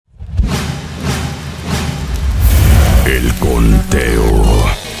El conteo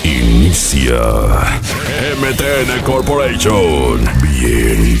inicia. MTN Corporation.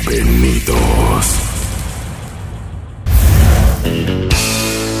 Bienvenidos.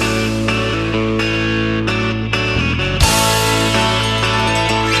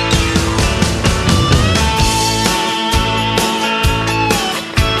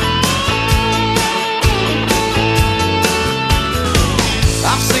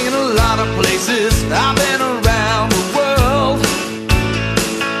 I've been around the world.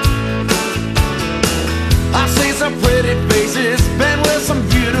 I've seen some pretty faces, been with some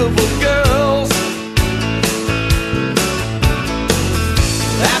beautiful girls.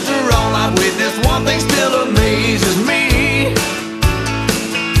 After all I've witnessed, one thing still amazes me.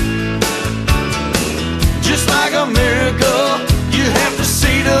 Just like a miracle, you have to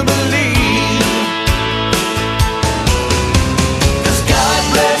see to believe.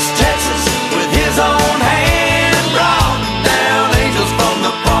 His own hand brought down angels from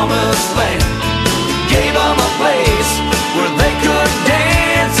the promised land. He gave them a place where they could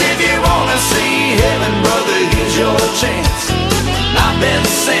dance. If you want to see heaven, brother, here's your chance. I've been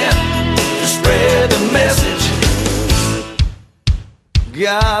sent to spread the message.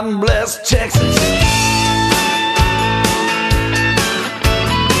 God bless Texas.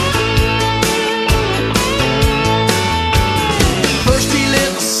 First he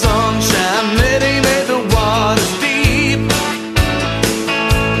lit the sunshine, then he made the waters deep.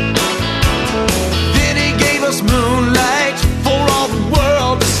 Then he gave us moonlight for all the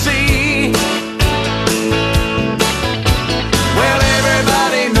world to see. Well,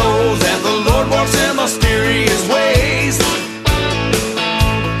 everybody knows that the Lord works in mysterious ways.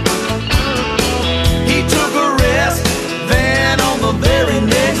 He took a rest, then on the very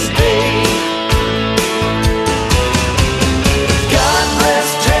next day,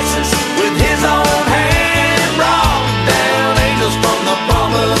 his own hand brought down angels from the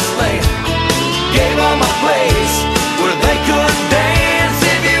promised land. Gave them a place where they could dance.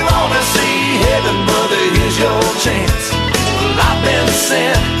 If you want to see heaven, brother, here's your chance. Well, I've been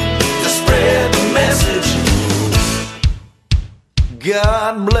sent to spread the message.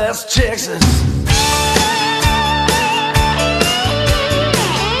 God bless Texas.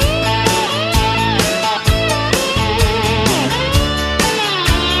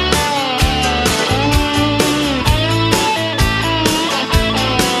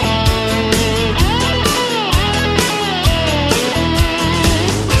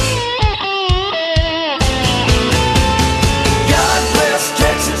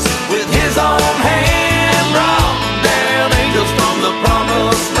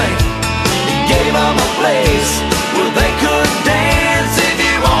 Where they could dance. If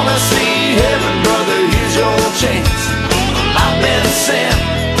you want to see heaven, brother, here's your chance. I've been sent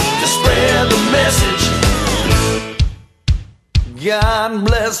to spread the message. God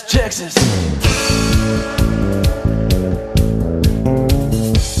bless Texas.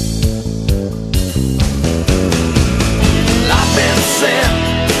 I've been sent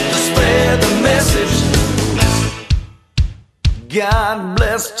to spread the message. God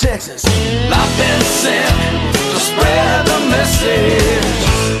bless Texas. I've been sent to spread the message.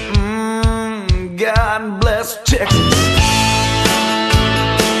 God bless Texas.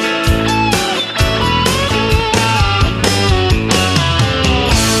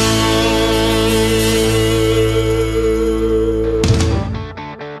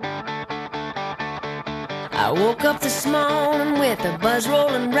 I woke up this morning with a buzz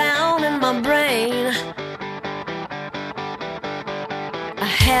rolling round in my brain. I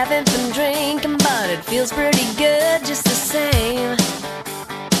haven't been drinking, but it feels pretty good just the same.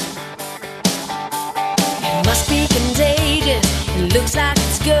 It must be contagious, it looks like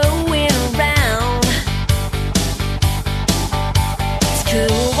it's going around. It's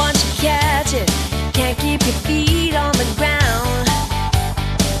cool once you catch it, can't keep your feet on the ground.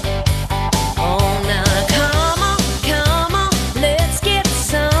 Oh, now come on, let's get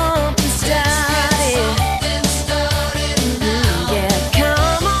something started. Yeah,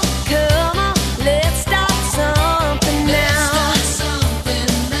 come on, let's start something now.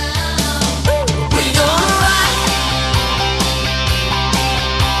 We're gonna rock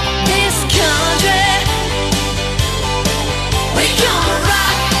this country. We're gonna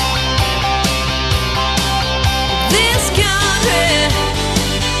rock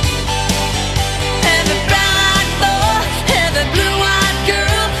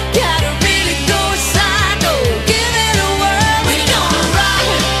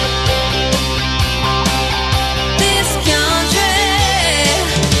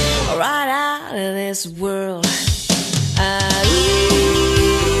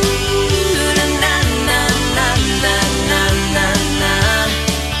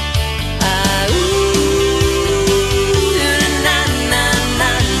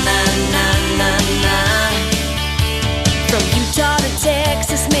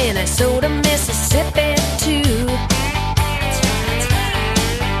Texas, Minnesota, Mississippi too.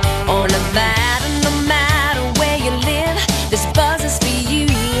 Oh, Nevada, no matter where you live, this buzz is for you.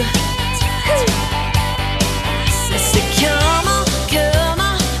 I say, come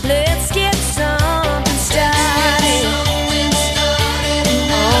on, let's get something started.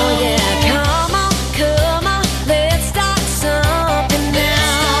 Oh yeah, come on, let's start something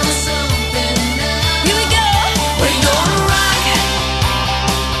now. Here we go. We're gonna rock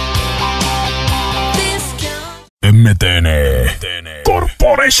this MTN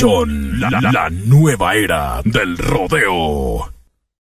Corporation, la nueva era del rodeo.